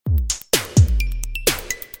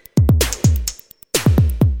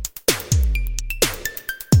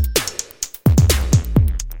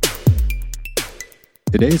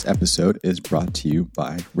Today's episode is brought to you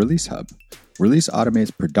by Release Hub. Release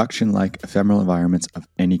automates production-like ephemeral environments of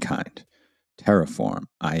any kind. Terraform,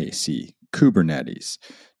 IAC, Kubernetes.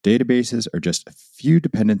 Databases are just a few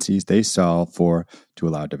dependencies they solve for to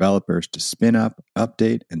allow developers to spin up,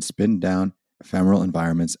 update, and spin down ephemeral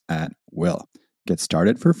environments at will. Get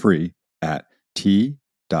started for free at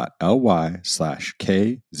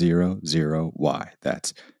t.ly/K00Y.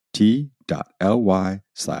 That's t.ly/K00Y.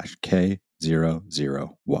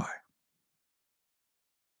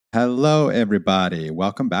 Hello, everybody.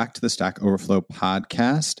 Welcome back to the Stack Overflow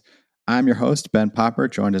podcast. I'm your host, Ben Popper,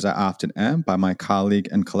 joined as I often am by my colleague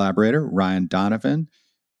and collaborator, Ryan Donovan.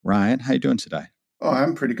 Ryan, how you doing today? Oh,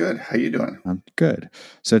 I'm pretty good. How you doing? I'm good.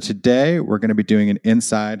 So today we're going to be doing an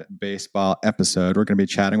inside baseball episode. We're going to be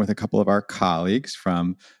chatting with a couple of our colleagues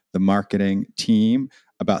from the marketing team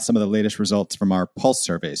about some of the latest results from our Pulse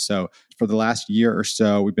surveys. So for the last year or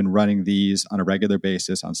so, we've been running these on a regular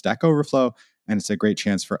basis on Stack Overflow, and it's a great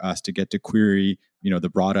chance for us to get to query, the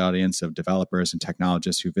broad audience of developers and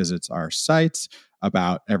technologists who visits our sites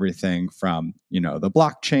about everything from, the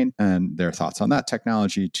blockchain and their thoughts on that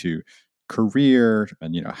technology to career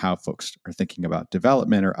and, how folks are thinking about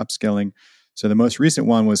development or upskilling. So the most recent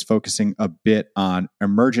one was focusing a bit on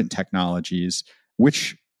emergent technologies,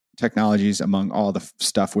 which technologies among all the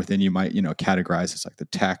stuff within you might, categorize as like the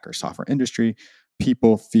tech or software industry,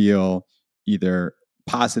 people feel either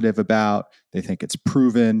positive about, they think it's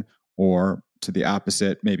proven, or to the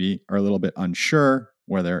opposite, maybe are a little bit unsure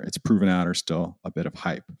whether it's proven out or still a bit of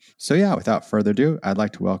hype. So yeah, without further ado, I'd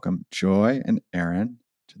like to welcome Joy and Erin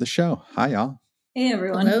to the show. Hi, y'all. Hey,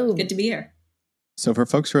 everyone. Hello. Good to be here. So for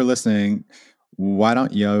folks who are listening, why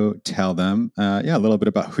don't you tell them a little bit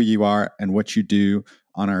about who you are and what you do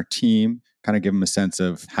on our team, kind of give them a sense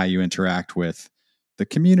of how you interact with the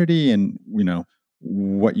community and,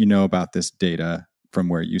 what you know about this data from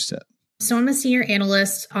where you sit. So I'm a senior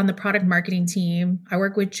analyst on the product marketing team. I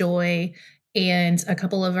work with Joy and a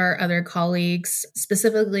couple of our other colleagues,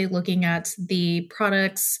 specifically looking at the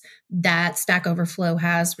products that Stack Overflow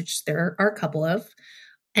has, which there are a couple of.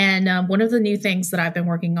 And one of the new things that I've been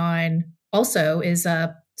working on also is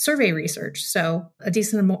survey research. So a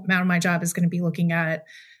decent amount of my job is going to be looking at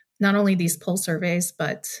not only these Pulse surveys,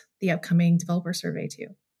 but the upcoming developer survey too.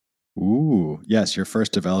 Ooh, yes, your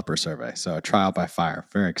first developer survey. So a trial by fire.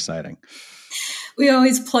 Very exciting. We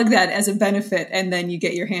always plug that as a benefit, and then you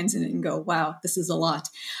get your hands in it and go, wow, this is a lot.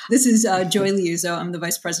 This is Joy Liuzzo. I'm the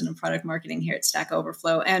Vice President of Product Marketing here at Stack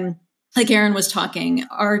Overflow. And like Erin was talking,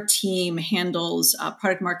 our team handles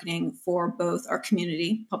product marketing for both our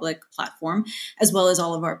community public platform as well as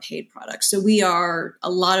all of our paid products. So we are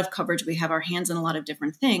a lot of coverage. We have our hands in a lot of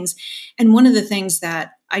different things. And one of the things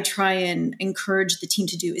that I try and encourage the team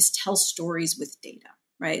to do is tell stories with data.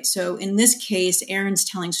 Right. So in this case, Erin's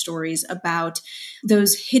telling stories about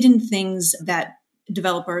those hidden things that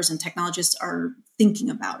developers and technologists are thinking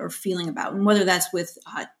about or feeling about, and whether that's with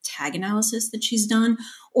tag analysis that she's done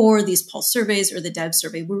or these Pulse surveys or the dev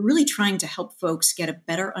survey, we're really trying to help folks get a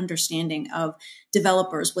better understanding of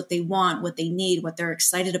developers, what they want, what they need, what they're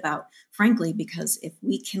excited about, frankly, because if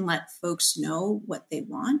we can let folks know what they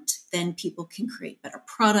want, then people can create better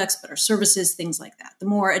products, better services, things like that. The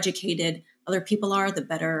more educated other people are, the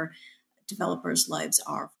better developers' lives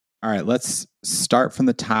are. All right, let's start from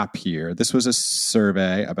the top here. This was a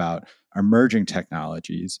survey about emerging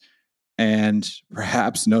technologies, and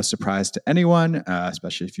perhaps no surprise to anyone,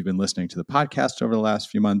 especially if you've been listening to the podcast over the last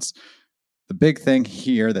few months, the big thing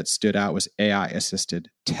here that stood out was AI-assisted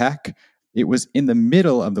tech. It was in the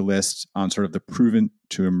middle of the list on sort of the proven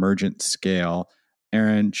to emergent scale.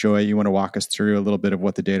 Erin, Joy, you want to walk us through a little bit of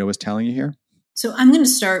what the data was telling you here? So I'm going to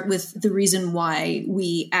start with the reason why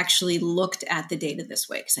we actually looked at the data this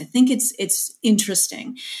way, because I think it's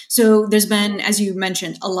interesting. So there's been, as you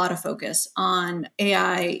mentioned, a lot of focus on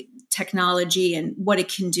AI technology and what it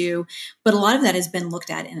can do, but a lot of that has been looked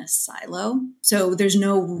at in a silo. So there's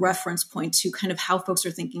no reference point to kind of how folks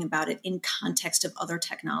are thinking about it in context of other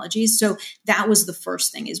technologies. So that was the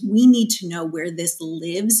first thing, is we need to know where this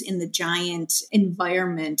lives in the giant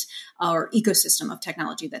environment or ecosystem of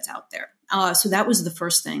technology that's out there. So that was the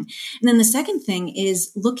first thing. And then the second thing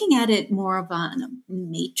is looking at it more of a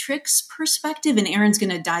matrix perspective. And Erin's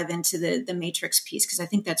going to dive into the matrix piece, because I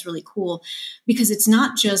think that's really cool, because it's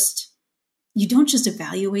not just, you don't just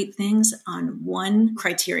evaluate things on one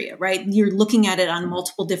criteria, right? You're looking at it on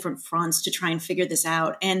multiple different fronts to try and figure this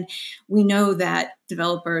out. And we know that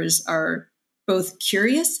developers are both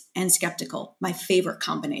curious and skeptical. My favorite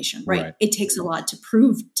combination, right? It takes a lot to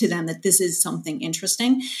prove to them that this is something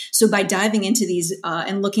interesting. So by diving into these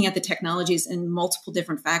and looking at the technologies in multiple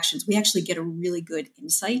different factions, we actually get a really good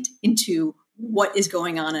insight into what is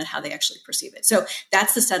going on and how they actually perceive it. So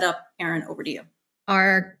that's the setup. Erin, over to you.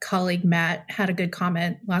 Our colleague Matt had a good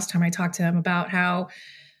comment last time I talked to him about how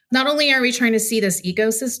not only are we trying to see this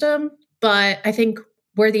ecosystem, but I think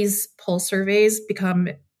where these pulse surveys become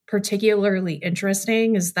particularly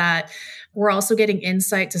interesting is that we're also getting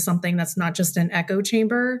insight to something that's not just an echo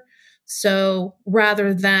chamber. So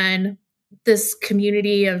rather than this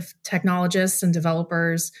community of technologists and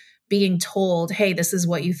developers being told, hey, this is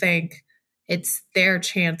what you think, it's their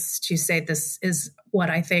chance to say, this is what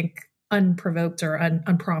I think, unprovoked or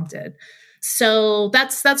unprompted. So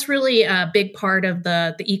that's really a big part of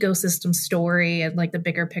the ecosystem story and like the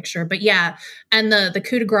bigger picture. But yeah, and the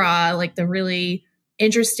coup de grace, like the really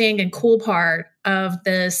interesting and cool part of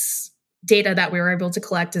this data that we were able to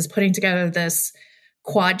collect is putting together this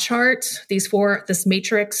quad chart, this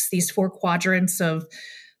matrix, these 4 quadrants of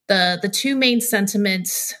the 2 main sentiment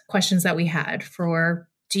questions that we had for,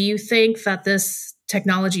 do you think that this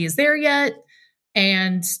technology is there yet?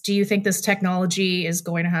 And do you think this technology is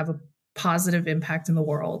going to have a positive impact in the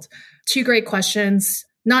world? 2 great questions,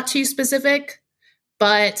 not too specific,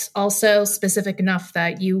 but also specific enough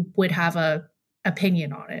that you would have a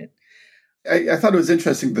opinion on it. I thought it was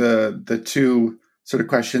interesting, the 2 sort of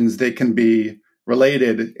questions, they can be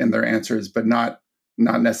related in their answers, but not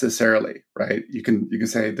necessarily, right? You can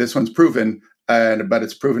say this one's proven, but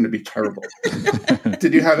it's proven to be terrible.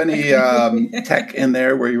 Did you have any tech in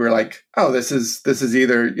there where you were like, oh, this is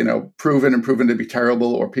either proven to be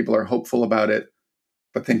terrible, or people are hopeful about it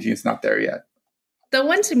but thinking it's not there yet? The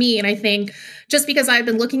one to me, and I think just because I've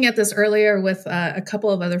been looking at this earlier with a couple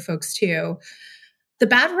of other folks too, the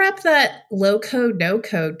bad rep that low code, no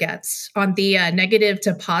code gets on the negative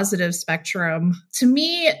to positive spectrum, to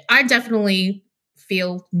me, I definitely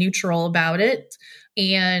feel neutral about it.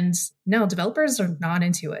 And no, developers are not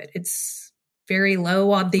into it. It's very low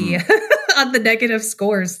on the on the negative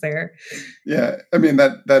scores there. Yeah, I mean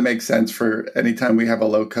that makes sense. For anytime we have a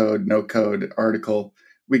low code, no code article,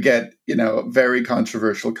 we get very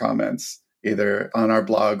controversial comments either on our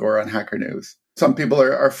blog or on Hacker News. Some people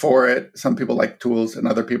are for it. Some people like tools, and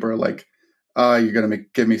other people are like, you're going to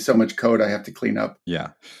give me so much code I have to clean up.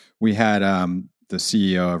 Yeah. We had the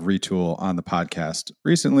CEO of Retool on the podcast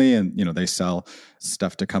recently, and they sell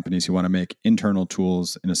stuff to companies who want to make internal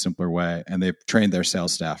tools in a simpler way, and they've trained their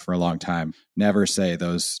sales staff for a long time. Never say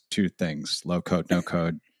those 2 things, low code, no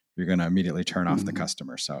code. You're going to immediately turn off the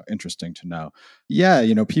customer. So interesting to know. Yeah,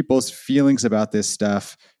 people's feelings about this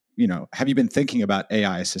stuff. Have you been thinking about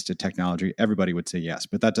AI assisted technology? Everybody would say yes,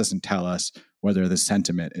 but that doesn't tell us whether the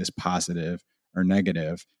sentiment is positive or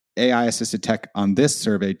negative. AI assisted tech on this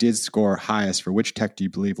survey did score highest for which tech do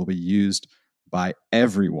you believe will be used by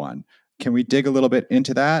everyone. Can we dig a little bit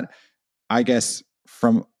into that? I guess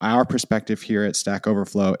from our perspective here at Stack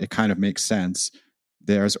Overflow, it kind of makes sense.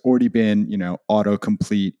 There's already been,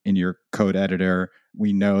 autocomplete in your code editor.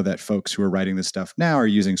 We know that folks who are writing this stuff now are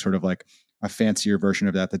using sort of like a fancier version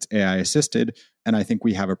of that's AI assisted. And I think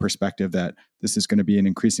we have a perspective that this is going to be an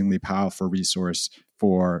increasingly powerful resource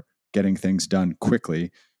for getting things done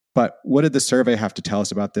quickly. But what did the survey have to tell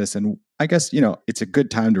us about this? And I guess, it's a good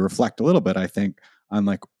time to reflect a little bit, I think, on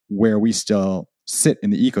like where we still sit in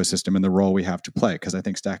the ecosystem and the role we have to play. Because I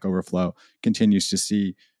think Stack Overflow continues to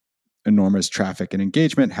see enormous traffic and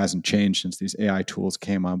engagement, hasn't changed since these AI tools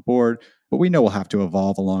came on board, but we know we'll have to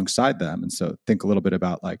evolve alongside them. And so think a little bit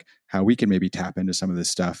about like how we can maybe tap into some of this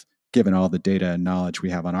stuff, given all the data and knowledge we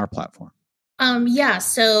have on our platform.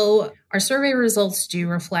 So our survey results do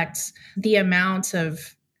reflect the amount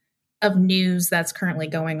of news that's currently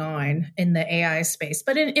going on in the AI space,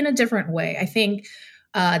 but in a different way. I think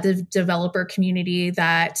the developer community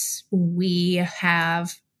that we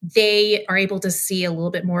have, they are able to see a little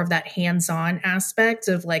bit more of that hands-on aspect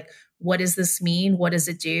of like, what does this mean? What does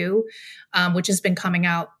it do? Which has been coming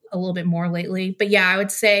out a little bit more lately. But yeah, I would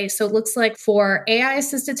say, so it looks like for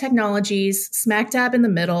AI-assisted technologies, smack dab in the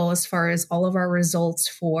middle as far as all of our results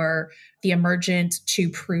for the emergent to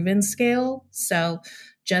proven scale. So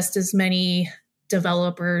just as many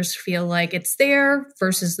developers feel like it's there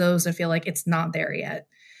versus those that feel like it's not there yet.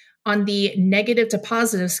 On the negative to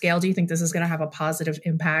positive scale, do you think this is going to have a positive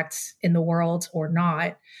impact in the world or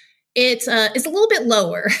not? It's a little bit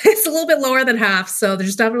lower. It's a little bit lower than half. So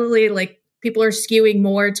there's definitely like people are skewing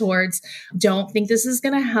more towards don't think this is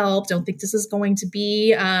going to help. Don't think this is going to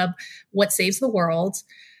be what saves the world.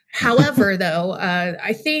 However, though,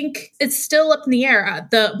 I think it's still up in the air.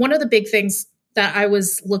 One of the big things that I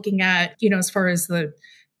was looking at, as far as the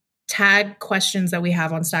tag questions that we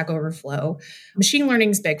have on Stack Overflow, machine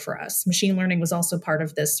learning is big for us. Machine learning was also part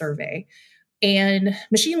of this survey. And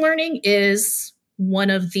machine learning is one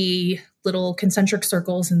of the little concentric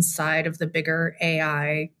circles inside of the bigger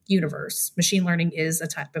AI universe. Machine learning is a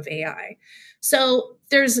type of AI. So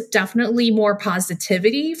there's definitely more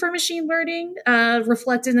positivity for machine learning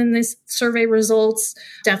reflected in this survey results.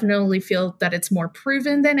 Definitely feel that it's more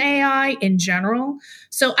proven than AI in general.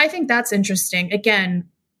 So I think that's interesting. Again,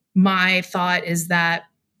 my thought is that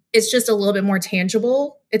it's just a little bit more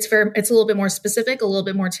tangible. It's a little bit more specific, a little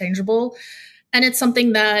bit more tangible. And it's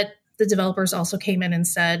something that the developers also came in and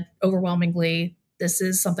said overwhelmingly, this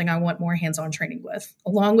is something I want more hands-on training with.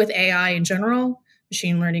 Along with AI in general,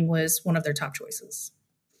 machine learning was one of their top choices.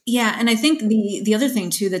 Yeah. And I think the other thing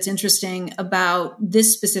too that's interesting about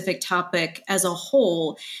this specific topic as a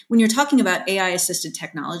whole, when you're talking about AI assisted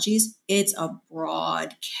technologies, it's a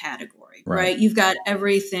broad category, right? You've got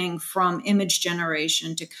everything from image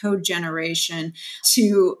generation to code generation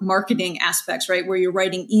to marketing aspects, right? Where you're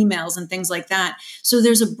writing emails and things like that. So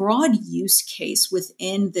there's a broad use case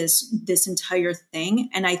within this entire thing.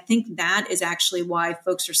 And I think that is actually why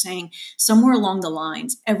folks are saying somewhere along the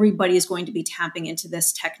lines, everybody is going to be tapping into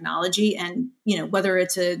this technology. And, whether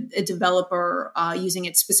it's a developer using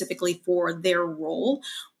it specifically for their role,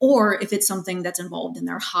 or if it's something that's involved in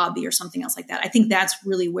their hobby or something else like that. I think that's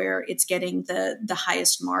really where it's getting the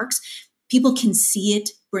highest marks. People can see it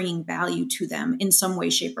bringing value to them in some way,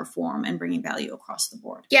 shape, or form and bringing value across the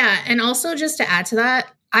board. Yeah. And also just to add to that,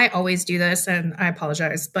 I always do this and I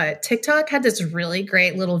apologize, but TikTok had this really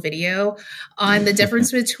great little video on the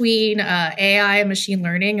difference between AI and machine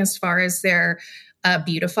learning as far as their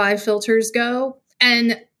beautify filters go.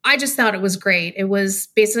 And I just thought it was great. It was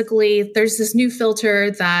basically, there's this new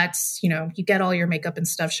filter that, you get all your makeup and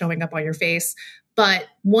stuff showing up on your face, but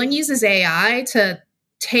one uses AI to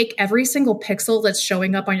take every single pixel that's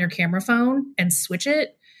showing up on your camera phone and switch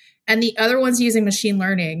it. And the other one's using machine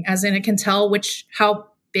learning, as in it can tell how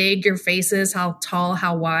big your face is, how tall,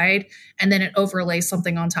 how wide, and then it overlays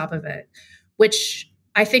something on top of it, which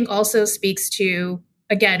I think also speaks to,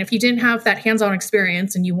 again, if you didn't have that hands-on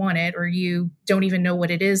experience and you want it, or you don't even know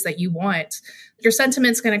what it is that you want, your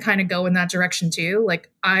sentiment's going to kind of go in that direction too.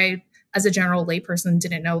 Like I, as a general layperson,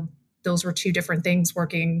 didn't know those were two different things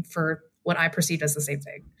working for what I perceived as the same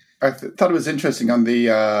thing. I thought it was interesting on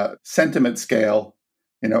the sentiment scale.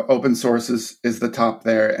 Open source is the top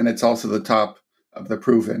there, and it's also the top of the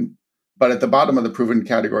proven. But at the bottom of the proven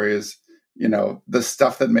category is, the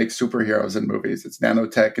stuff that makes superheroes in movies. It's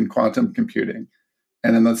nanotech and quantum computing.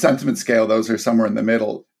 And in the sentiment scale, those are somewhere in the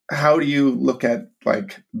middle. How do you look at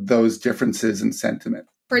those differences in sentiment?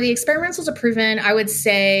 For the experimentals to proven, I would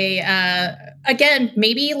say, again,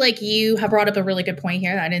 maybe you have brought up a really good point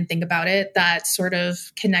here. I didn't think about it. That sort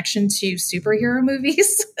of connection to superhero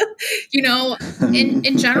movies.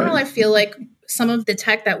 In general, I feel like some of the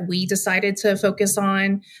tech that we decided to focus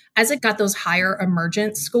on, as it got those higher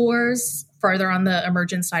emergent scores, farther on the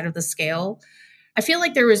emergent side of the scale, I feel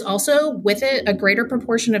like there was also with it a greater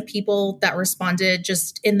proportion of people that responded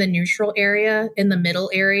just in the neutral area, in the middle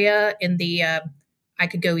area, in the I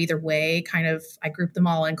could go either way, kind of, I grouped them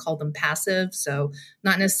all and called them passive. So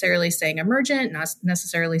not necessarily saying emergent, not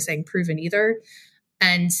necessarily saying proven either.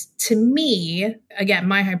 And to me, again,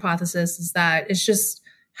 my hypothesis is that it's just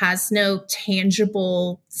has no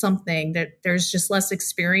tangible something, that there's just less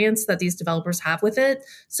experience that these developers have with it.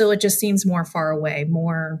 So it just seems more far away,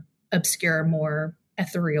 more obscure, more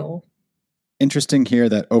ethereal. Interesting here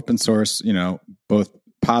that open source, both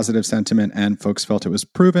positive sentiment and folks felt it was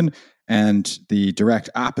proven. And the direct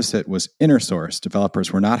opposite was inner source.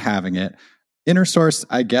 Developers were not having it. Inner source,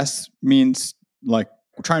 I guess, means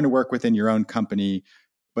trying to work within your own company,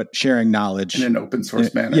 but sharing knowledge in an open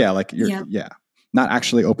source manner. Yeah, not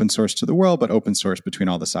actually open source to the world, but open source between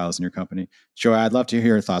all the silos in your company. Joy, I'd love to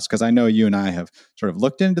hear your thoughts, because I know you and I have sort of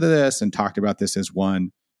looked into this and talked about this as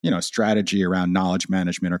one, strategy around knowledge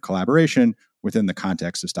management or collaboration within the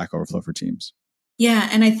context of Stack Overflow for Teams. Yeah.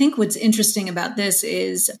 And I think what's interesting about this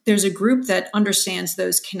is there's a group that understands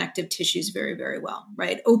those connective tissues very, very well,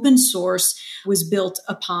 right? Open source was built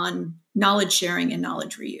upon knowledge sharing and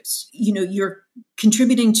knowledge reuse. You're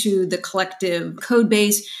contributing to the collective code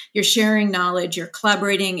base, you're sharing knowledge, you're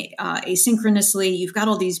collaborating asynchronously, you've got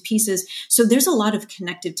all these pieces. So there's a lot of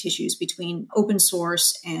connective tissues between open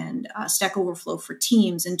source and Stack Overflow for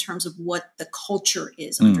Teams in terms of what the culture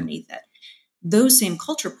is underneath it. those same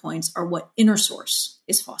culture points are what InnerSource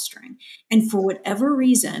is fostering. And for whatever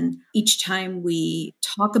reason, each time we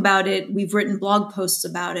talk about it, we've written blog posts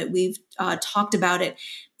about it, we've talked about it,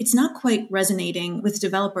 it's not quite resonating with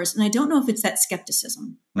developers. And I don't know if it's that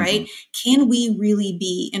skepticism, right? Can we really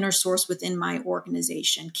be InnerSource within my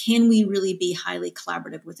organization? Can we really be highly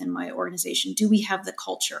collaborative within my organization? Do we have the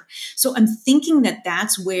culture? So I'm thinking that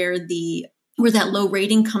that's where that low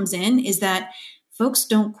rating comes in, is that folks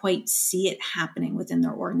don't quite see it happening within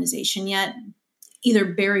their organization yet. Either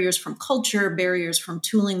barriers from culture, barriers from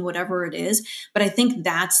tooling, whatever it is. But I think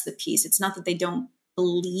that's the piece. It's not that they don't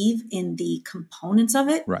believe in the components of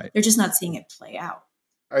it. Right. They're just not seeing it play out.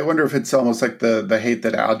 I wonder if it's almost like the hate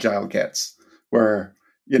that Agile gets, where,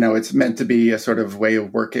 it's meant to be a sort of way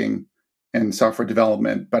of working in software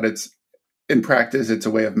development, but in practice, it's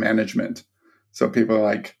a way of management. So people are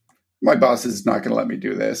like, my boss is not going to let me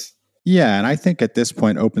do this. Yeah, and I think at this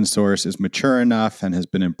point, open source is mature enough and has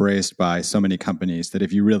been embraced by so many companies that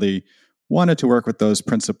if you really wanted to work with those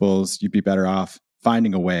principles, you'd be better off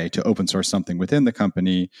finding a way to open source something within the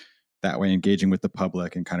company, that way engaging with the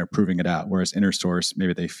public and kind of proving it out. Whereas InnerSource,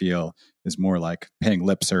 maybe they feel is more like paying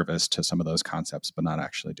lip service to some of those concepts, but not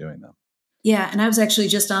actually doing them. Yeah, and I was actually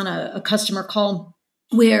just on a customer call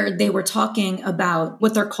where they were talking about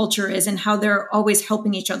what their culture is and how they're always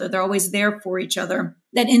helping each other. They're always there for each other.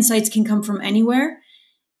 That insights can come from anywhere.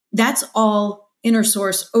 That's all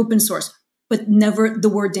InnerSource, open source, but never the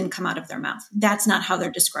word didn't come out of their mouth. That's not how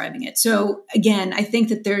they're describing it. So again, I think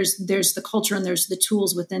that there's the culture and there's the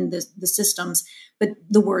tools within the systems, but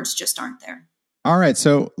the words just aren't there. All right.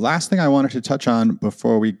 So last thing I wanted to touch on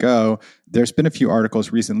before we go, there's been a few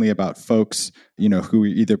articles recently about folks, who are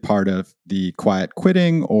either part of the quiet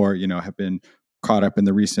quitting or, have been caught up in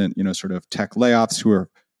the recent, sort of tech layoffs, who are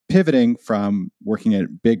pivoting from working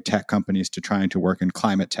at big tech companies to trying to work in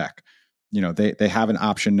climate tech. They have an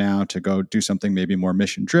option now to go do something maybe more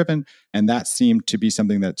mission driven. And that seemed to be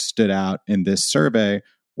something that stood out in this survey,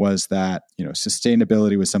 was that,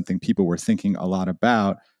 sustainability was something people were thinking a lot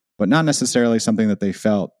about, but not necessarily something that they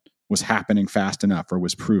felt was happening fast enough or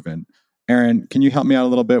was proven. Erin, can you help me out a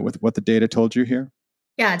little bit with what the data told you here?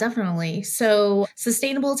 Yeah, definitely. So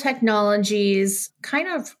sustainable technologies kind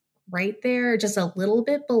of right there, just a little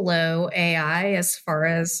bit below AI as far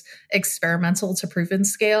as experimental to proven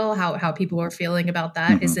scale, how people are feeling about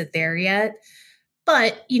that. Mm-hmm. Is it there yet?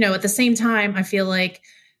 But, at the same time, I feel like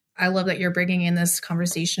I love that you're bringing in this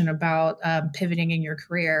conversation about pivoting in your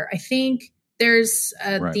career. I think there's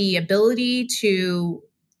the ability to,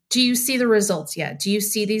 do you see the results yet? Do you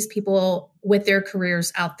see these people with their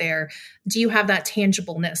careers out there? Do you have that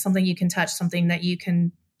tangibleness, something you can touch, something that you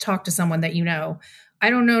can talk to someone that you know?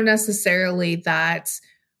 I don't know necessarily that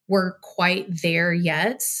we're quite there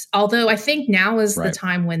yet, although I think now is the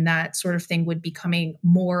time when that sort of thing would be becoming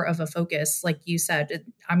more of a focus. Like you said,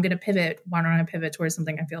 I'm going to pivot. Why don't I pivot towards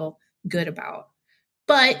something I feel good about?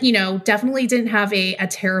 But, definitely didn't have a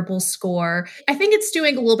terrible score. I think it's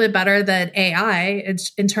doing a little bit better than AI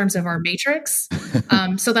in terms of our matrix.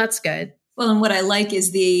 So that's good. Well, and what I like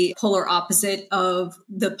is the polar opposite of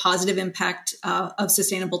the positive impact of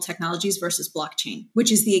sustainable technologies versus blockchain,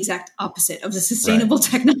 which is the exact opposite of the sustainable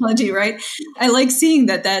technology, right? I like seeing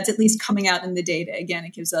that that's at least coming out in the data. Again,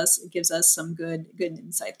 it gives us some good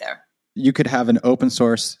insight there. You could have an open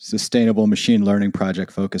source, sustainable machine learning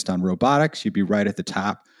project focused on robotics. You'd be right at the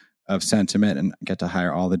top of sentiment and get to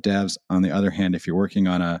hire all the devs. On the other hand, if you're working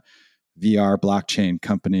on a VR blockchain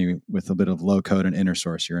company with a bit of low code and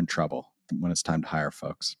InnerSource, you're in trouble when it's time to hire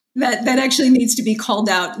folks. That actually needs to be called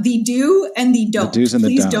out. The do and the don't. The do's and the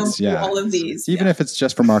Please don'ts. Don't do all of these. Even if it's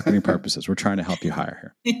just for marketing purposes, we're trying to help you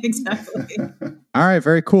hire here. Exactly. All right,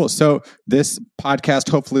 very cool. So this podcast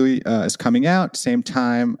hopefully is coming out same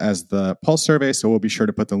time as the Pulse survey. So we'll be sure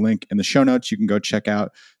to put the link in the show notes. You can go check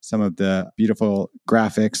out some of the beautiful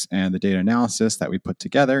graphics and the data analysis that we put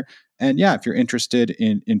together. And yeah, if you're interested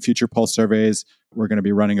in future Pulse surveys, we're going to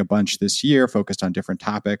be running a bunch this year focused on different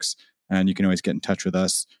topics. And you can always get in touch with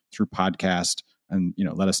us through podcast and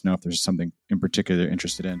let us know if there's something in particular you're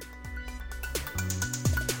interested in.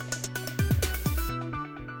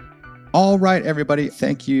 All right, everybody.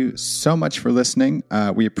 Thank you so much for listening.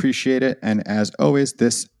 We appreciate it. And as always,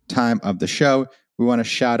 this time of the show, we want to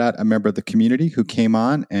shout out a member of the community who came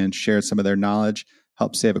on and shared some of their knowledge,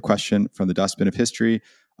 helped save a question from the dustbin of history.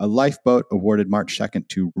 A lifeboat awarded March 2nd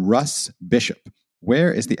to Russ Bishop.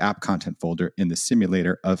 Where is the app content folder in the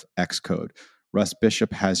simulator of Xcode? Russ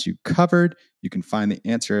Bishop has you covered. You can find the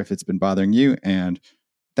answer if it's been bothering you. And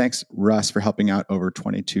thanks, Russ, for helping out over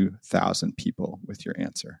 22,000 people with your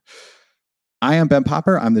answer. I am Ben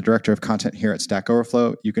Popper. I'm the Director of Content here at Stack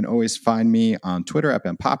Overflow. You can always find me on Twitter at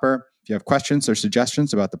Ben Popper. If you have questions or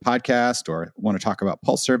suggestions about the podcast or want to talk about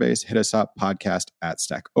pulse surveys, hit us up,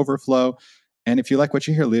 podcast@Stack Overflow. And if you like what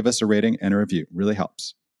you hear, leave us a rating and a review. It really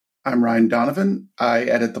helps. I'm Ryan Donovan. I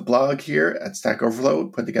edit the blog here at Stack Overflow,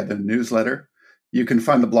 put together the newsletter. You can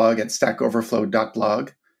find the blog at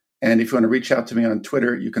stackoverflow.blog. And if you want to reach out to me on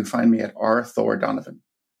Twitter, you can find me at rthordonovan.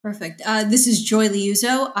 Perfect. This is Joy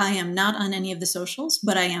Liuzzo. I am not on any of the socials,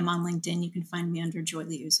 but I am on LinkedIn. You can find me under Joy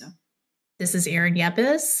Liuzzo. This is Erin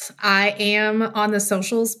Yepis. I am on the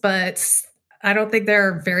socials, but I don't think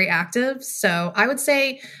they're very active. So I would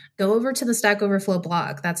say go over to the Stack Overflow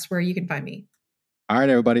blog. That's where you can find me. All right,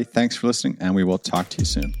 everybody. Thanks for listening, and we will talk to you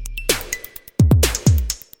soon.